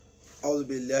أعوذ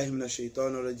بالله من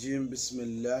الشيطان الرجيم بسم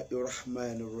الله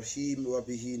الرحمن الرحيم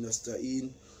وبه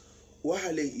نستعين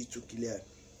وعليه توكلان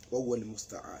وهو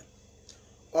المستعان.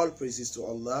 All praises to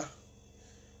Allah,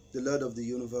 the Lord of the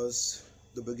universe,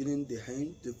 the beginning, the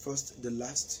end, the first, the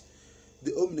last,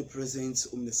 the omnipresent,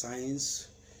 omniscience,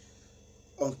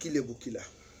 unkillable killer,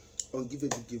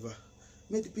 ungivable giver.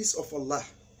 May the peace of Allah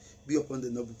be upon the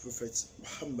noble prophet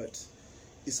Muhammad,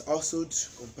 his household,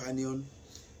 companion,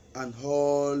 and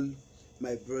all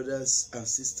my brothers and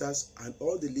sisters and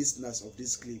all the listeners of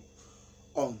this clip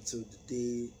until the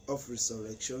day of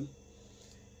resurrection.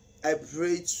 I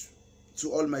pray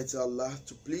to Almighty Allah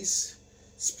to please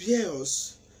spare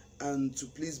us and to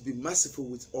please be merciful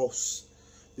with us,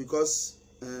 because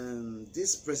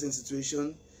this present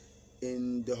situation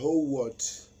in the whole world,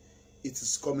 it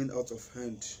is coming out of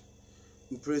hand.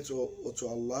 We pray to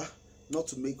Allah not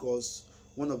to make us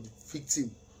one of the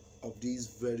victims of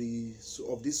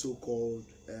this so-called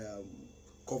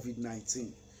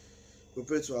Covid-19. We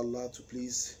pray to Allah to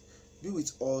please be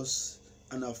with us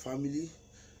and our family,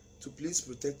 to please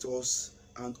protect us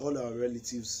and all our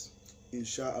relatives,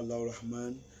 inshallah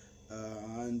rahman,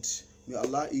 and may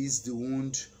Allah ease the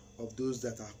wound of those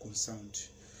that are concerned.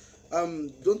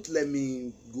 Don't let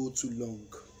me go too long.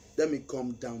 Let me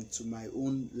come down to my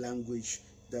own language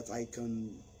that I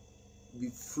can be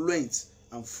fluent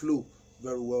and flow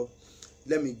very well.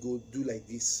 Let me go do like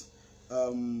this.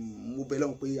 Mo bẹ̀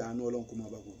lọ́hùn pé àánú Ọlọ́run kó máa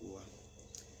bá gbogbo wa.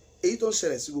 Èyí tó ń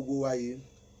ṣẹlẹ̀ sí gbogbo wa yìí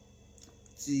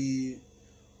ti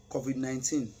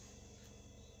Covid-19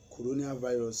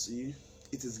 coronavirus yìí,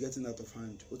 it is getting out of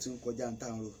hand. Ó ti ń kọjá ń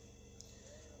tàn ro.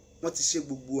 Wọ́n ti ṣe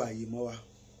gbogbo àyè mọ́ wa.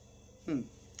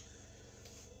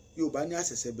 Yorùbá ní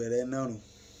àṣẹ̀ṣẹ̀ bẹ̀rẹ̀ náà rùn,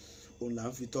 òun là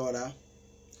ń fi tọ́ra.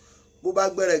 Bó bá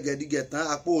gbẹ̀rẹ̀ gẹ̀dígẹ̀ tán,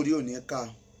 apá orí ò ní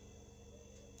ká.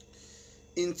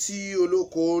 Ntí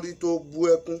olóko orí tó bú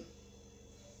ẹkún,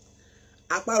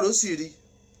 àparò sì rí,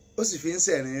 ó sì fi ń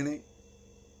ṣẹ̀rìnrín.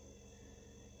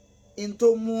 In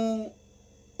tó mú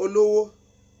olówó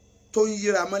tó ń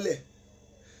yíra mọ́lẹ̀,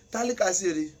 tálíkà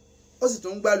sì rí, ó sì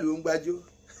tún gbàlù ń gbàjó.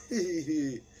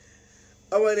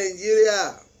 Ọmọ Nàìjíríà,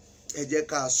 ẹ jẹ́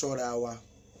ká ṣọ́ra wa.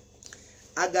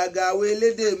 Àgàgà àwọn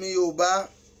elédè mi Yorùbá,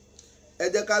 ẹ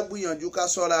jẹ́ ká gbìyànjú ká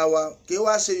ṣọ́ra wa. Kì í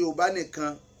wá ṣe Yorùbá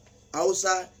nìkan,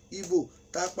 Haúsá, Ìgbò,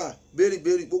 Tápà,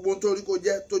 bẹ́rìbẹ́rì, gbogbo tó rí kó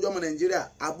jẹ́ tó jọmọ Nàìjíríà,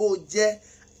 àbó jẹ́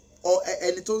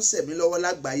ẹni tó ń ṣẹ̀mí lọ́wọ́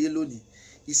lágbàáyé lónìí.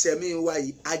 Ìṣẹ̀mí wa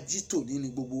yìí ajítò ní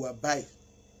gbogbo wa báyìí.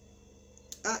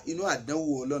 Inú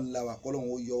àdánwò Ọlọ́run la wà, kọ́lọ́run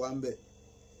ó yọ wá ń bẹ̀.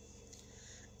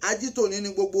 Ajítò ní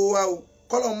gbogbo wa o,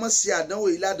 kọ́lọ́run mọ̀ sí àdánwò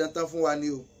yìí ládàntán fún wa ni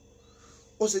o.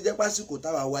 Ó ṣe jẹ́ pásíkò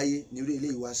táwa wáyé ní orí ilé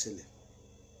ìwà ṣẹlẹ̀.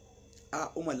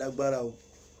 Ó mà lágbára o.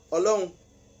 Ọlọ́run,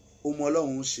 ó mọ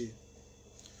Ọlọ́run ń ṣe.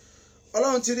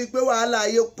 Ọlọ́run ti rí pé wàhálà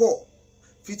ayé pọ̀,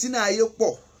 fìtínà ayé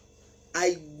pọ̀,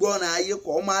 àìgbọràn ayé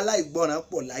pọ̀, ọmọ aláìgbọràn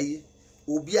pọ̀ láyé,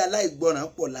 òbí aláìgbọràn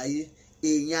pọ̀ láyé,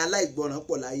 èèyàn aláìgbọràn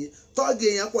pọ̀ láyé, tọ́ọ̀gì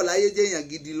èèyàn pọ̀ láyé jẹ́ èèyàn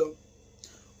gidi lọ.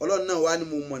 Ọlọ́run náà wá ní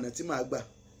mo mọ̀nà tí màá gbà,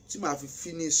 tí màá fi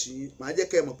finish yín, màá jẹ́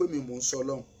kẹ́ ẹ mọ̀ pé mi mò ń sọ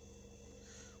Ọlọ́run.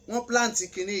 Wọ́n plant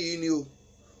kinní yìí ni o,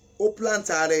 ó plant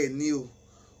ara ẹ̀ ni o,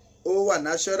 ó wà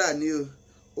natural ni o,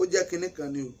 ó jẹ́ kinní kan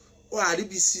ni o, ó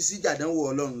àríbi sí jàdánwò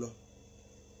Ọlọ́run lọ.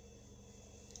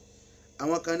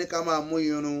 Àwọn kan ní ká máa mú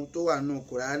irun tó wà nínú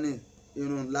Kùránì,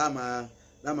 irun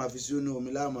láàmà fi sí inú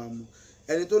omi láàmà mú.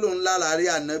 Ẹni tó lòun láàárí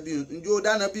ànábì, ǹjẹ́ ó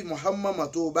dánábì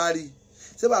Muhammad tó bá rí?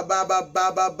 Ṣé bàbá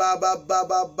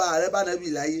rẹ bá nábì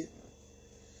láyé?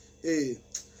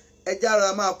 Ẹjẹ́ ara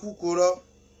máa kú kúrọ́,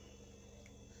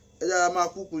 ẹjẹ́ ara máa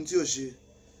kú kun tí ò ṣe.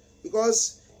 Because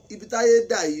ibi táyé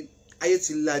dà yìí, ayé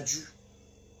ti lajú.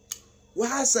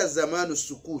 Wàhásà zamanu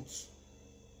sukut,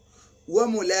 wa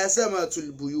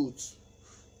mulasamatul buyut,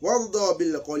 warda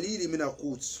bil qalili min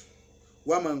aqut,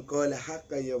 wa man qala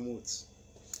haqqa yamut.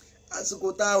 Àsìkò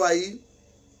tá wà yìí,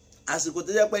 àsìkò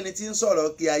tó jẹ́ pé ẹni tí ń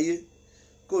sọ̀rọ̀ kí ayé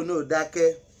kò náà dákẹ́,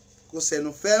 kò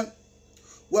sẹ̀nu fẹ́.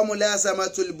 Wa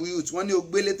mulasamatul buyut, wọ́n ní ó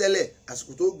gbélé tẹ́lẹ̀,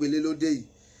 àsìkò tó gbélé ló dé yìí.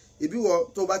 Ìbí wọ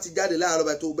tó bá ti jáde láàárọ̀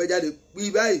báyìí tó bẹ́ jáde pí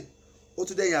báyìí, ó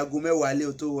tún dẹ̀yìn aago 10 lé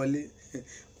o tó wọlé.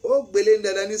 Ó gbélé ń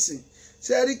dandan nísìn.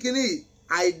 Ṣé rí kíní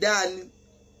àìdáa ni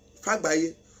fàgbáyé,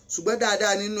 ṣùgbọ́n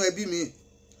dáadáa nínú ẹbí mi.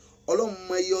 Ọlọ́run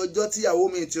mọ iye ọjọ́ tíyàwó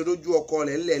mi ti rójú ọkọ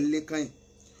rẹ̀ ńlẹ̀ ńlé kàn.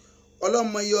 Ọlọ́run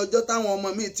mọ iye ọjọ́ táwọn ọmọ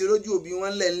mi ti rójú òbí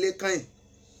wọn ńlẹ̀ ńlé kàn.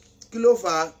 Kí ló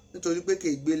fà á? Nítorí pé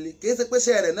kèé gbélé. Kìí ṣe pé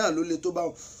iṣẹ́ rẹ̀ náà ló le tó bá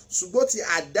wọn, ṣùgbọ́n ti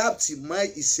adapt mọ́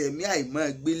ìṣẹ̀mí àìmọ́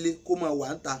gbélé kó máa wà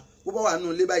ń ta. Bó bá wà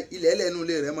nínú ilé báyìí, ilẹ̀ ẹlẹ́ nínú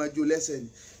ilé rẹ̀ máa jó lẹ́sẹ̀ ni.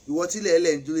 Ìwọ tí ilẹ̀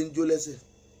ẹlẹ́ ń jó lẹ́sẹ̀,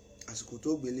 àsìkò tó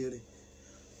gbélé rẹ̀.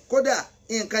 Kódà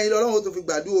nǹkan ilé Ọlọ́run tó fi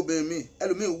gbàdúrà obìnrin mi,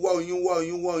 ẹlòmíì wá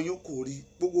oyún kò rí.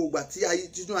 Gbogbo ìgbà tí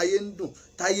títún ayé ń dùn,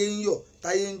 táyé ń yọ̀,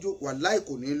 táyé ń jó, wàláhì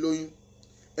kò ní lóyún.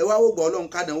 ẹ wá wò gbọ́ ọlọ́run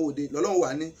kádànwò dé lọ́lọ́run wà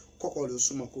ní kọ́kọ́ rẹ̀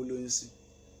súnmọ́ kó lóyún sí.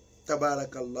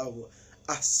 Tabarakallahu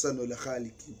ahsanul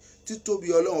khaliqin. Títóbi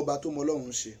ọlọ́run ọba tó mọ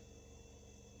ọlọ́run ṣe,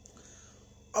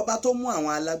 ọba tó mú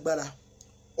àwọn alágbára,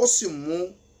 ó sì mú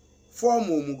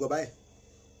fọ́ọ̀mù òmùgọ̀ báyìí,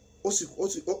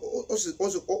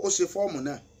 ó ṣe fọ́ọ̀mù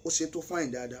náà, ó ṣe tó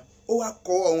fáìn dáadáa, ó wá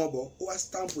kọ́ wọn bọ̀, ó wá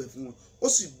stamp ẹ̀ fún wọn, ó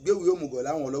sì gbéwèé òmùgọ̀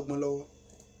láwọn ọlọ́gbọ́n lọ́wọ́.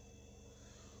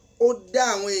 Ó dá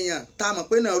àwọn èèyàn tá a mọ̀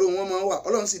pé náà ro wọn máa ń wà,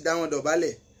 ọlọ́run sì dá wọn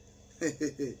dọ̀bálẹ̀.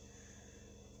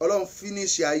 Ọlọ́run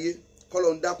fínísì ayé,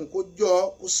 kọ́lọ́run dákun kó jọ́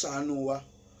kó ṣàánú wa,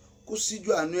 kó síjú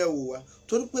àánú ẹ̀ wò wá,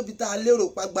 torí pé ibi tá a lérò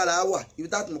pàgbára wà, ibi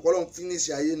tá a tún mọ̀ kọ́lọ́run fínísì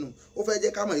ayé nù. Ó fẹ́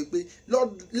jẹ́ ká mọ̀ yìí pé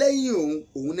lẹ́yìn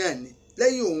òun náà ni,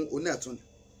 lẹ́yìn òun náà tún ni.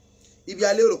 Ibi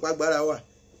a lérò pàgbára wà,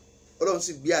 ọlọ́run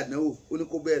sì gbé àdánwò, ó ní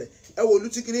kó bẹ̀rẹ̀. Ẹ wo ìlú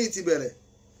tí kìíní yìí ti bẹ̀rẹ̀,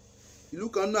 ìlú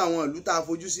kan nínú àwọn ìlú tá a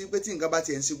fojú sí pé tí nǹkan bá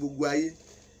tiẹ̀ ń ṣe gbogbo ayé,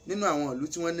 nínú àwọn ìlú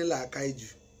tí wọ́n ní làákàyè jù,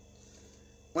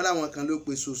 wọ́n láwọn kan ló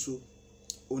pe ṣoṣo,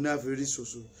 òun náà fi rí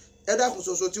ṣoṣo. Ẹ dákun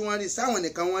ṣoṣo tí wọ́n rí sáwọn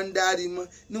nìkan wọ́n ń dárí mọ́,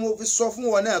 ni mo fi sọ fún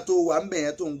wọn náà tó wà ń bẹ̀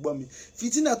yẹn tó ń gbọ́ mi.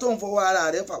 Fìtínà tó ń fọwọ́ ara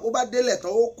rẹ̀ fà, bó bá délẹ̀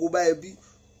tán ó kó bá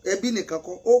ẹbí nìkan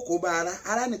kọ́, ó kó bá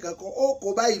ara nìkan kọ́, ó kó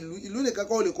bá ìlú nìkan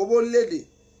kọ́, ó lè kó bó léde.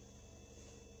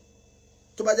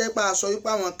 Tó bá jẹ́ pé a sọ wípé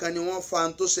àwọn kan ni wọ́n fa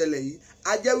ohun tó ṣẹlẹ̀ yìí,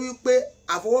 a jẹ́ wípé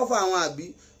àfọwọ́fà àwọn àbí,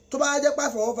 tó bá jẹ́ pé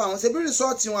àfọwọ́fà àwọn ṣebí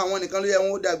rìsọ́ọ̀tì wọn àwọn nìkan ló yẹ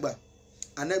wọn ó dàgbà.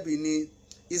 Ànábì ní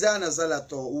izana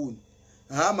zalatọ̀ òun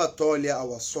àhámà tọ́ọ̀lẹ̀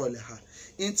àwàsọ̀ọ̀lẹ̀ ha,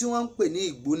 in tí wọ́n ń pè ní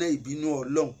ìgbóná ìbínú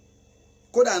ọlọ́run.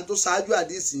 Kódà tó ṣáájú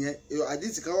àdìsí yẹn,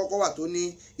 àdìsí kan kọ́kọ́ wà tó ní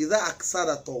ìdá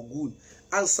àkísàrà tọ̀gùn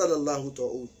alṣàlọ́láhu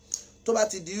tọ̀hún. Tó bá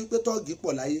ti di wípé tọ́ọ̀gì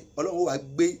pọ̀ láyé, ọlọ́run ó wá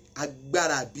gbé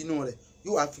agbára ìbínú rẹ̀,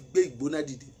 yóò wá fi gbé ìgbóná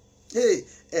dìde.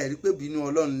 Ẹ rí pé bínú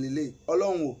ọlọ́run lélẹ̀,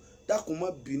 ọlọ́run ò dákun má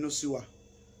bínú sí wa,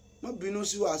 má bínú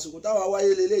sí wa. Àsìkò táwa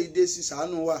wáyé lélẹ̀ ìdé sí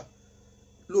ṣàánú wa,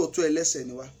 lóòótọ́ ẹlẹ́ṣẹ̀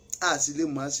ni wa, a sì lè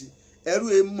mọ̀ sí, ẹrú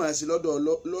ẹ mọ̀ sí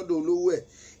lọ́dọ̀ olówó ẹ̀.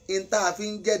 In tá a fi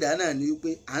ń jẹ̀dá náà ni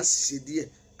wípé à ń ṣiṣẹ́ díẹ̀,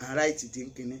 à ń ráìtì tí ń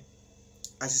kinní.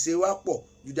 Àṣìṣe wa pọ̀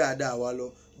ju dáadáa wa lọ,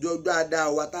 ju dáadáa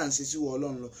wa tá à ń ṣe sí wọ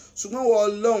ọlọ́run lọ. Ṣùgbọ́n wọ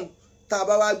ọlọ́run tá a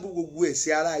bá wá gbogbo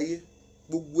ẹ̀ṣẹ̀ ara ayé,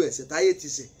 gbogbo ẹ̀ṣẹ̀ táyé ti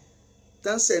ṣẹ̀,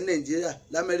 tánṣẹ̀ Nàìjíríà,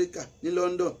 l'Amẹ́ríkà, ní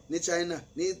London, ní China,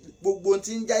 ní gbogbo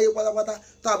tí ń jáyé pátápátá,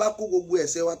 tá a bá kó gbogbo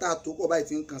ẹ̀ṣẹ̀ wa tá a tó pọ̀ báyìí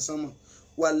tí ń kan sánmọ̀,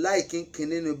 wàláhì kínkín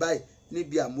nínú báyìí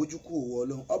níbi àmójúkú òwò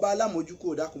ọlọ́run. Ọba alámójúkú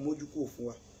ò dákun mójúkú ò fún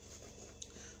wa.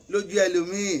 Lójú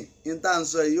ẹlòmíì ní tá à ń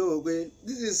sọ yìí ó pé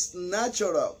this is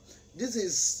natural, this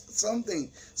is something.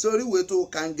 Sórí ìwé tó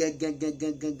kà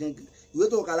gẹ́gẹ́gẹ́gẹ́gẹ́, ìwé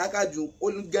tó kà lákàjù,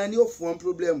 olùgán ni ó fún wọn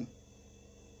pírọ́blẹ́mù.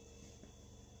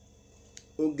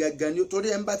 Ògàgàn ni, torí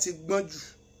ẹ ń bá ti gbọ́n jù,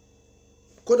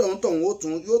 kódà òun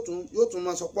tọ̀hún yóò tún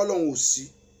máa sọ pé ọlọ́run ò sí,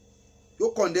 yóò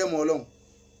kọ̀ndẹ́mù ọlọ́run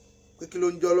pé kí ló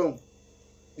ń jọ́ ọlọ́run.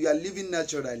 We are living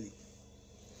naturally,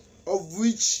 of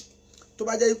which tó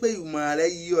bá jẹ́ pé ìmọ̀ rẹ̀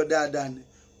yí ọ dáadáa ni,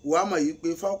 wàá mọ̀ yìí pé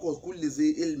fáwọn kú lè ṣe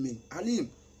ilmin alim,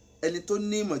 ẹni tó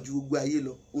ní ìmọ̀ ju gbogbo ayé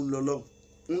lọ ń lọ lọ́hùn,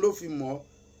 ń ló fi mọ̀ ọ́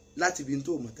láti ibi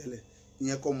tó mọ̀ tẹ́lẹ̀.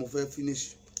 Ìyẹn kọ́ mo fẹ́ finish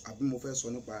àbí mo fẹ́ sọ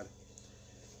nípa rẹ̀.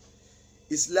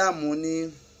 Islam ní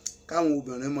káwọn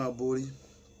obìnrin máa borí.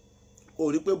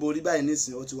 Ó rí pé borí báyìí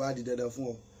nísìnyí ó ti wá di dandan fún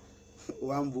ọ,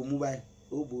 wà ń bomú báyìí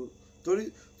ó bo, torí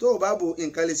tó o bá bo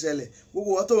nǹkan lè ṣẹlẹ̀.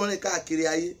 Gbogbo ọ tó ń rìn káàkiri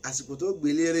ayé, àsìkò tó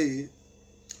gbélé rè é.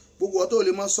 Gbogbo ọ tó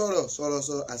lè mọ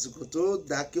sọ̀rọ̀ àsìkò tó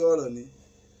dákẹ́ ọ̀rọ̀ ni.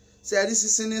 Ṣé ẹ rí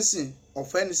sísín nísìn,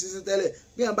 ọ̀fẹ́ ni sísín tẹ́lẹ̀.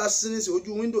 Bí wọn bá sísín nísìn,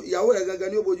 ojú wíńdò ìyàwó rẹ̀ gangan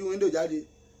ni ó bojú wíńdò jáde.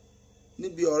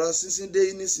 Níbi ọ̀rọ̀ sísín dé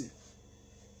nísìn,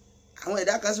 àwọn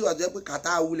ẹ̀dá kan sì wà tó jẹ́ pé kàtà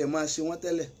awulẹ̀ máa ṣe wọ́n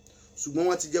tẹ́lẹ̀, ṣùgbọ́n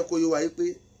wọ́n ti jẹ́ kó yé wa pé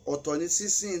ọ̀tọ̀ ni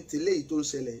sísìn tẹ́lẹ̀ yìí tó ń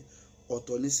ṣẹlẹ̀,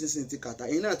 ọ̀tọ̀ ni sísìn ti kàtà.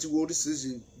 Ẹ̀yin náà ti wo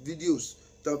oríṣiríṣi fídíòs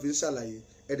tó fi ń ṣàlàyé,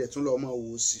 ẹ̀dẹ̀ tún lọ́ọ́ máa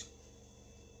wò ó sí.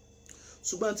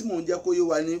 Ṣùgbọ́n tí mò ń jẹ́ kó yé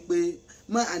wa ni pé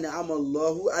ma an'ama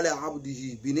Allahu ala abdihi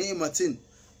bi ni'matin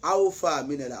awfa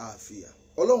min al-afiya.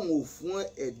 Ọlọ́run ò fún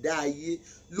ẹ̀dá ayé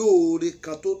lóore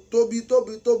kan tó tóbi tó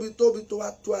wá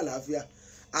tó àlàáfíà.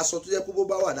 Aṣọ tó jẹ́ pé bó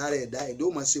bá wà lára ẹ̀dá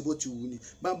ó máa ṣe bó ti wù ní.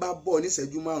 Bá bọ̀ ní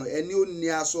ìṣẹ́jú márùn-ún, ẹni ó ní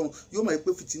aṣọ yóò máa pé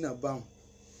fìtínà bá wọn.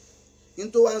 Ní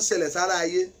tó wá ń ṣẹlẹ̀ sára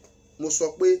ayé, mo sọ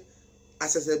pé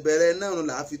àṣẹ̀ṣẹ̀ bẹ̀rẹ̀ náà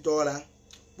là á fi tọ́ra.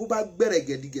 Bó bá gbẹ̀rẹ̀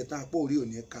gẹ̀dígẹ̀ tán àpò orí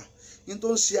òní ẹ̀ka. Ní tó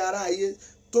ń ṣe ara ayé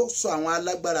tó sọ àwọn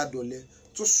alágbára dọ̀lẹ,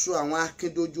 tó sọ àwọn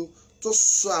akíndójó, tó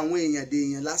sọ àwọn èèyàn dè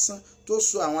èèyàn lásán, tó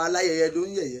sọ àwọn aláyẹyẹ ló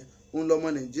ń yẹ̀yẹ́. Òun lọmọ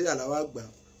Nàìjíríà làwa gbà.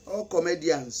 All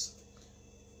comedians,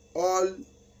 all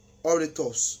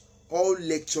orators, all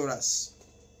lecturers.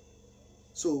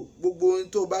 So gbogbo ohun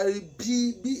tó bá rí,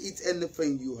 be it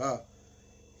anything you are,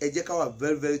 ẹ jẹ́ ká wà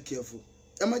very very careful.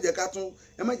 Ẹ má jẹ́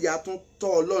àtún tọ́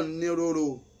Ọlọ́run ní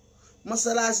róró.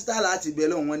 Mọ́sálásí tá láti bẹ̀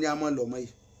lọ́wọ́ wọn ni a máa lọ mọ́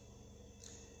yìí.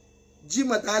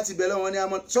 Jímọ̀ tá ti bẹ̀ lọ́wọ́ wọn ni a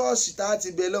máa, ṣọ́ọ̀ṣì tá ti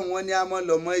bẹ̀ lọ́wọ́ wọn ni a máa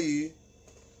lọ mọ́ yìí.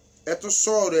 ẹ tún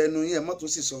sọ̀rọ̀ ẹnu yín ẹ mọ́ tún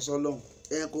sì sọ́sọ́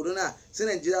lọ́hùn kòrónà sí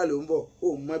Nàìjíríà ló ń bọ̀ ó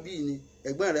mọ bí ni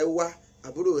ẹ̀gbọ́n rẹ wá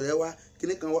àbúrò rẹ wá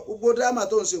kíní kan wá gbogbo dírámà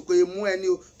tó ń ṣe kò mú ẹni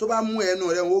o tó bá mú ẹnu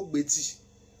rẹ wọn ó gbé tì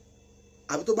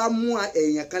àbí tó bá mú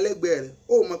èèyàn kan lẹ́gbẹ̀ẹ́ rẹ̀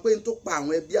ó mọ̀ pé n tó pa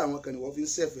àwọn ẹbí àwọn kan ni wọ́n fi ń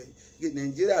ṣẹ̀fẹ̀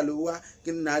Nàìjíríà ló wá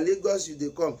kí na Lagos you dey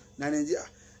come na Nàìjíríà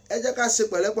ẹ jẹ́ ká ṣe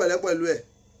pẹ̀lẹ́pẹ̀lẹ́ pẹ̀lú ẹ̀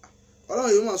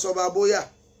Ọlọ́run yìí mọ̀ sọba bóyá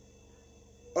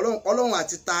Ọlọ́run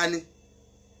àti tani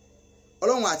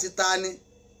Ọlọ́run àti tani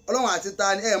Ọlọ́run àti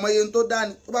tani ẹ̀ mọ iye tó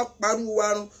dání tó bá pariwo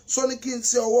warun sọ ní kí n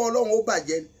ṣe ọwọ́ Ọlọ́run ó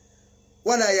bàjẹ́ ni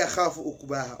wọ́n náà yà ká fún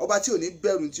òkùbà ọba tí ò ní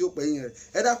bẹ̀rù tí ó pẹ̀yìn rẹ̀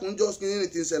ẹ dákun jọ́ kí ní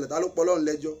ti ń ṣẹlẹ̀ ta ló pọ̀ Ọlọ́run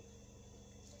lẹ́jọ́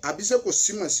àbí ṣé kò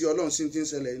símọ̀ sí Ọlọ́run sí ti ń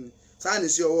ṣẹlẹ̀ ni sáàní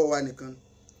sí ọwọ́ wa nìkan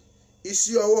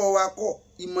iṣẹ́ ọwọ́ wa kọ́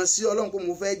ìmọ̀ sí Ọlọ́run pé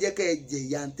mo fẹ́ jẹ́ kẹ́ ẹ jẹ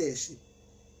ìyá ń tẹ̀ ṣe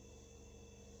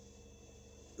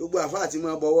gbogbo àfáà tí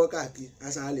máa bọwọ́ káàkiri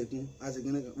asan àlékún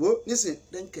àṣegún nìkan wo nísìn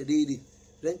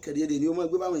rẹ́ǹkẹ̀dẹ́ẹ̀dẹ́ ni ó mọ̀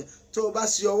gbé báwọn yẹn tó o bá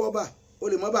ṣe ọwọ́ bà ó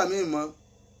lè mọ́ bà mí mọ́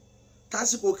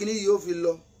tásìkò kínní yìí ó fi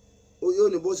lọ ó yóò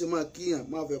ní bó ṣe máa kíyàn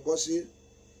máa fẹ́ kọ́ sí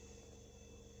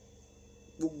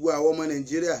gbogbo àwọn ọmọ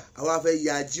Nàìjíríà àwa fẹ́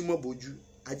ya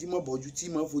ajímọ̀bọ̀jú tí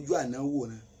máa fojú àná wò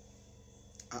náà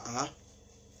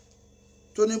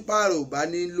tó ní pààrọ̀ ò bá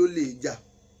ní ló lè jà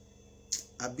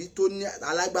àbí tó ní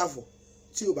alágbàfọ̀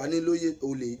tí ò bá ní lóye ò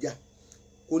lè jà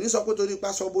kò ní sọ pé torí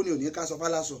pásọ bó ni ò ní ká sọ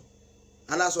fálásọ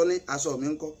aláṣọ ní aṣọ mi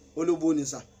ń kọ́ ó ló bó ni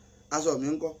sà aṣọ mi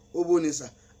ń kọ́ ó bó ni sà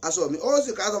aṣọ mi ó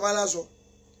sì ká sọ fálásọ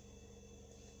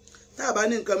tá a bá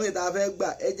ní nǹkan mìíràn tá a fẹ́ gbà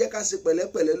ẹ jẹ́ ká ṣe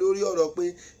pẹ̀lẹ́pẹ̀lẹ́ lórí ọ̀rọ̀ pé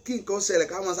kí nǹkan ó ṣẹlẹ̀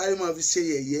ká máa sáré máa fi ṣe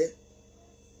yẹ̀yẹ́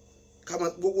ká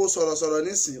máa gbogbo sọ̀rọ̀sọ̀rọ̀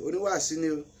nísìn oníwàásí ni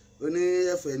o oní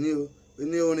ẹ̀fẹ̀ ni o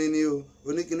oní orin ni o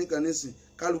oní kinní kan nísìn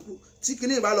kálukú tí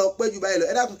kinní ìbá lọ pẹ́ jù báyìí lọ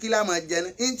ẹ dákun kí lá máa jẹ ní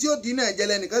in tí ó dín náà jẹ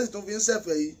lẹ́nìkan sì tún fi ń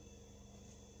ṣẹ̀fẹ̀ yìí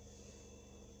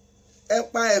ẹ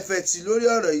pa ẹ̀fẹ̀ tì lórí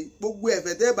ọ̀rọ̀ yìí gbogbo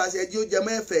ẹ̀fẹ̀ tẹ́ bá ṣe ẹ jí ó jẹ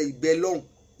mọ́ ẹ̀fẹ̀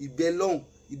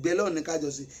ìbẹ́lọ́hùn ní kájọ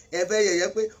sí ẹ̀fẹ̀ yẹ̀yẹ́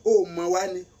pé ó mọ̀ wá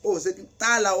ni ó ṣe kí tá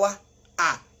a la wá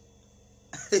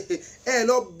ẹ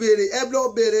lọ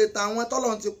béèrè tàwọn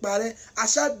tọ́lọ̀ ti parẹ́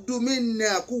aṣáàdùnmí ní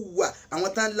àkúwà àwọn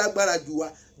tá ń lágbára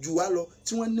jù wá lọ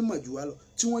tí wọ́n nímọ̀ jù wá lọ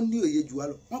tí wọ́n ní òye jù wá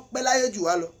lọ wọ́n pẹ́ láyé jù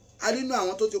wá lọ a nínú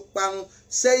àwọn tó ti parun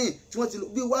sẹ́yìn tí wọ́n ti lò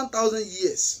bí 1000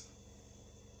 years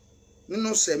nínú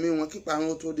sẹ̀mí wọn kí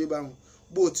parun tó dé bá wọn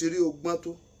bó ti rí ọgbọ́n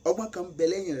tó ọgbọ́n kan bẹ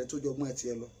lẹ́yìn rẹ̀ tó jọgbọ́n ẹ̀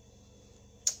tiẹ̀ lọ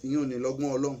ìyẹn ò ní lọ́gbọ́n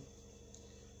Ọlọ́run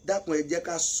dákun ẹ jẹ́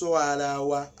ká ṣọ́ ara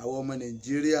wa àwọn ọmọ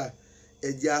Nàìjíríà ẹ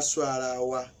jẹ́ á ṣọ́ ara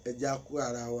wa ẹ jẹ́ á kó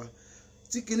ara wa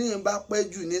tí kinní yẹn bá pẹ́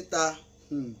jù níta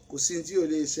kò sí tí ò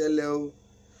lè ṣẹlẹ̀ o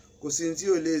kò sí tí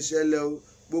ò lè ṣẹlẹ̀ o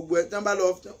gbogbo ẹ̀ tán bá lọ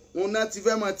wọn náà ti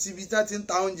fẹ́ mọ̀ tibí tán ti ń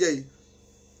ta oúnjẹ yìí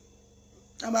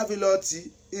tán bá fi lọ tì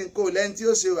nǹkan ò lẹ́ni tí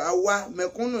ó ṣe àwa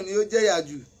mẹ̀kúnnù ni ó jẹ́yà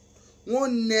jù wọ́n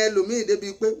nẹ ẹlòmíì débi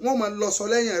pé wọ́n máa lọ sọ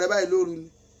lẹ́yìn rẹ báyìí lóru ni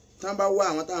tán bá wá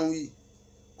àwọn táwọn yìí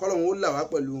kọ́lọ́hún ó là wá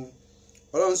pẹ̀lú wọn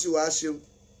Ọlọ́run sì wá ṣeun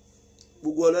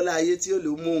gbogbo ọlọ́lá ayé tí ó lè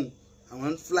mú òun àwọn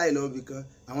ń fly lọ ibì kan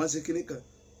àwọn ṣe kinní kan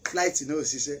flight náà ò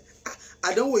ṣiṣẹ́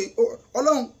àdánwò yìí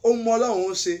Ọlọ́run ó mọ Ọlọ́run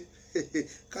ó ṣe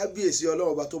kábíyèsí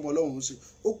Ọlọ́run ọba tó mọ Ọlọ́run ó ṣe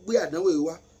ó gbé àdánwò yìí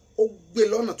wá ó gbé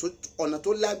lọ́nà ọ̀nà tó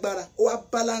lágbára ó wá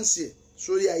balance ẹ̀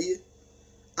sórí ayé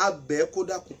abẹ́ kó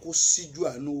dákun kó síjú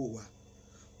àánú wò wá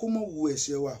kó mọ̀ wo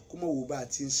ẹ̀ṣẹ̀ wa kó mọ̀ wo bá a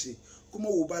ti ń ṣe kó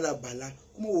mọ̀ wo bálabàla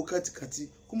kó mọ̀ wo kàtìkàtì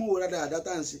kó mọ̀ wo dáadáa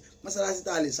tá à ń ṣe mọ́sálásí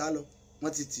tá a lè sá lọ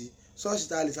wọ́n ti tì í ṣọ́ọ̀ṣì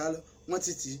tá a lè sá lọ wọ́n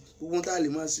ti tì í gbogbo tá a lè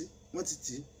máa ṣe wọ́n ti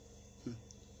tì í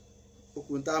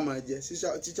okùn tá a máa jẹ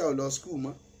tíṣà ò lọ skul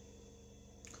mọ́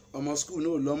ọmọ skul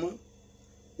náà ò lọ mọ́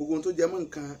gbogbo tó jẹ mọ́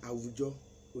nǹkan àwùjọ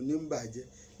òní ń bàjẹ́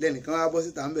lẹ́nìkan wá bọ́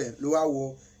síta ń bẹ̀ ló wá wọ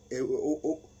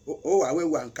ó wà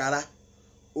wẹ̀wù àǹkárá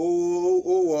ó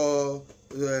wọ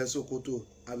ṣòkòtò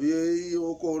àbí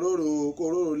kó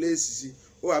òróró léèsì sí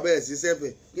ó wà bẹ̀rẹ̀ sí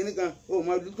sẹ́fẹ̀ kíní kan ó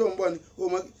mọ ọdún tó ń bọ̀ ni ó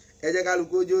mọ ẹ̀jẹ̀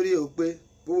kálukú ojú orí ò pé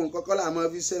gbogbo nǹkan kọ́ là máa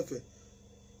fi sẹ́fẹ̀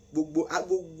gbogbo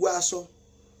aṣọ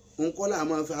nǹkan là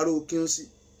máa fi aró kí ń sí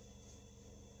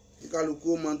kálukú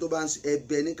ó mọ tó bá ń ṣe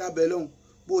ẹ̀bẹ̀ ní kábẹ́ lọ́hùn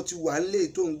bó ti wà ń lè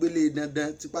tó ń gbélé dandan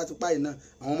tipátipá yìí náà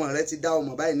àwọn ọmọ rẹ ti dá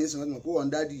ọmọ báyìí nísìnyí wọn kó wọn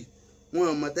dádì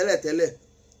wọn mọ tẹ́lẹ̀tẹ́lẹ̀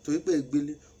torí pé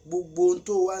ìgbélé gbogbo ohun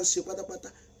tó wá ń ṣe pátápátá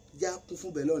já kún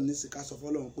fún bẹ́ẹ̀ lọ́ọ̀ nísìnyí ká sọ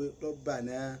fọ́lọ́run pé lọ́ba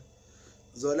náà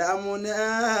zọlámúná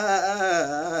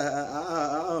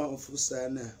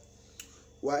fúsànà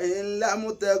wà ń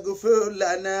lámútẹ́gùfẹ́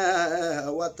lánà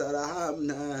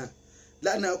wàtàràhàmnà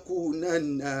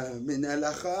lánàkúnánà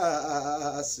mìnàlákà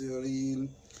àṣírí.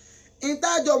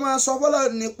 ìtajọ máa sọ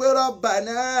fọ́lọ́run ní pé rọ́bà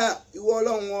náà ìwọ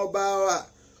Ọlọ́run ọba wa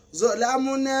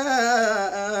zọlámúná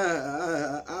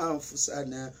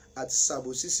àǹfùsànà àti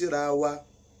ṣàbòsí síra wa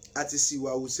àti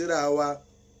ṣìwàwù síra wa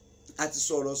àti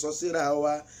sọ̀rọ̀ sọ síra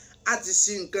wa àti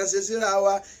sí nǹkan ṣe síra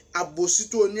wa àbòsí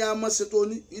tó ní àmọ́sí tó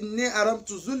ní inni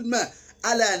haramtu zulma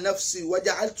ala nafsi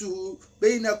waja'altuhu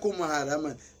bainakum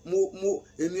haraman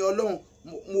èmi Ọlọ́run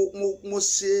mo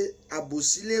ṣe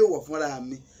àbòsí léèwọ̀ fúnra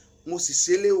mi mo sì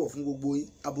ṣe léèwọ̀ fún gbogbo yín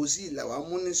àbòsí ìlàwà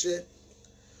mú níṣẹ́.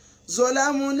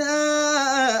 zolamuna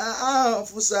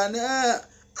anfusana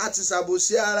àti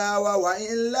ṣàbòsí ara wa wà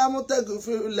in lam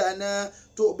taghfir lana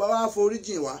tó bá wá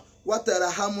foríjìn wá wa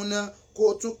tarhamuna kó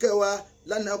tún kẹ́ wa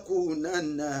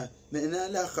lanakunanna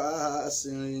minal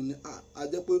khasirin a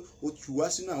jẹ́ pé o tù wá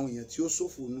sínú àwọn èèyàn tí ó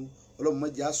ṣòfò nu. Ọlọ́run má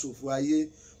jẹ́ á ṣòfò ayé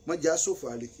má jẹ́ á ṣòfò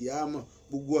àlìkìyámọ̀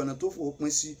gbogbo ọ̀nà tó fò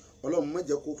pín sí Ọlọ́run má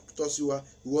jẹ́ kó tọ́ sí wa.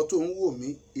 Ìwọ tó ń wò mí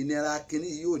ìnira kínní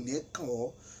yìí ò ní kàn ọ́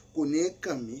kò ní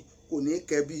kàn mí kò ní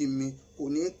kẹ́bí mi kò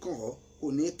ní kàn ọ́ kò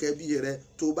ní kẹ́bí rẹ.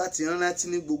 tó bá ti ń rántí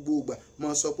ní gbogbo ìgbà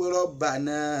mọ̀ sọ pé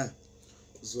Rabbana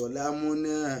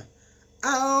zolamuna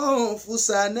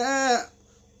anfusana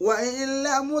wa in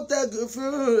lam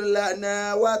taghfir lana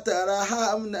wa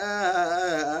tarhamna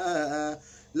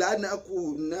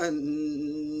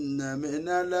lanakunanna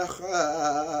minal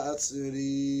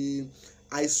khasirin.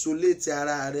 Isolate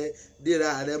ara rẹ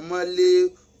dèrà rẹ mọ́lé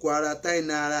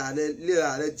quarantine ara rẹ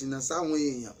léra rẹ jìnnà sáwọn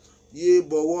èèyàn yéé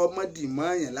bọ̀wọ́ mọ́dìmọ́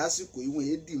èèyàn lásìkò yìí wọ́n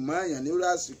yéé dìmọ́ èèyàn nírú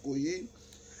àsìkò yìí.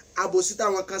 àbòsí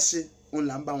táwọn kan ṣe òun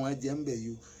là ń bá wọn jẹ́ ń bẹ̀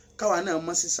yìí o káwa náà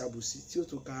mọ́ sí ṣàbòsí tí ó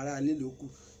tún kan ara alẹ́ lókù.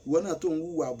 ìwọ náà tó ń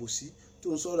wúwo àbòsí tó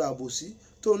ń sọ̀rọ̀ àbòsí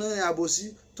tó ń rìn àbòsí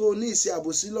tó ní ìṣe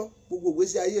àbòsí lọ gbogbo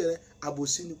ìgbésí ayé rẹ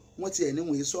àbòsí ni wọ́n ti ẹ̀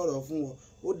níwọ̀n yìí sọ̀rọ̀ fún wọn.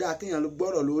 ó dáa kéèyàn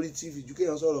gbọ́rọ̀ lórí TV ju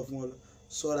kéèyàn sọ̀rọ̀ fún ọ lọ.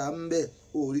 sọ̀rọ̀ à ń bẹ̀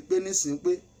ò rí pé nísìnyí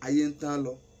pé ayé ń tán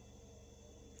lọ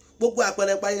gbogbo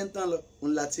àpẹẹrẹ páyé ń tán lọ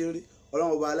òun la ti rí.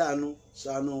 Ọlọ́run ọba aláàánú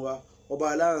ṣàánú wa ọba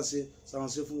aláàánṣe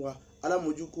ṣàánṣe fún wa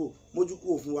alámójúkò mójúkò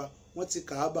fún wa. wọ́n ti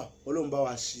Káàbà Ọlọ́run bá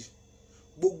wa ṣí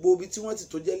gbogbo ibi tí wọ́n ti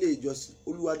tó jẹ́ lé ìjọsìn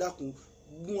Olúwa dákun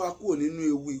mú wa kúrò nínú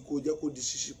ewu kó jẹ́ kó di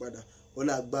ṣíṣí padà.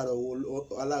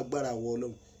 alágbára wọ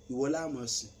Ọlọ́run ìwọ la máa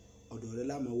sìn ọ̀dọ̀ rẹ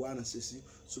la máa wá ránṣẹ́ sí.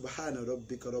 subhana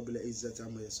rabbika rabbil izzati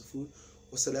amma yasifun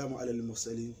wa salamun alal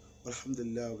mursalin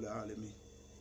walhamdulillahi rabbil alamin.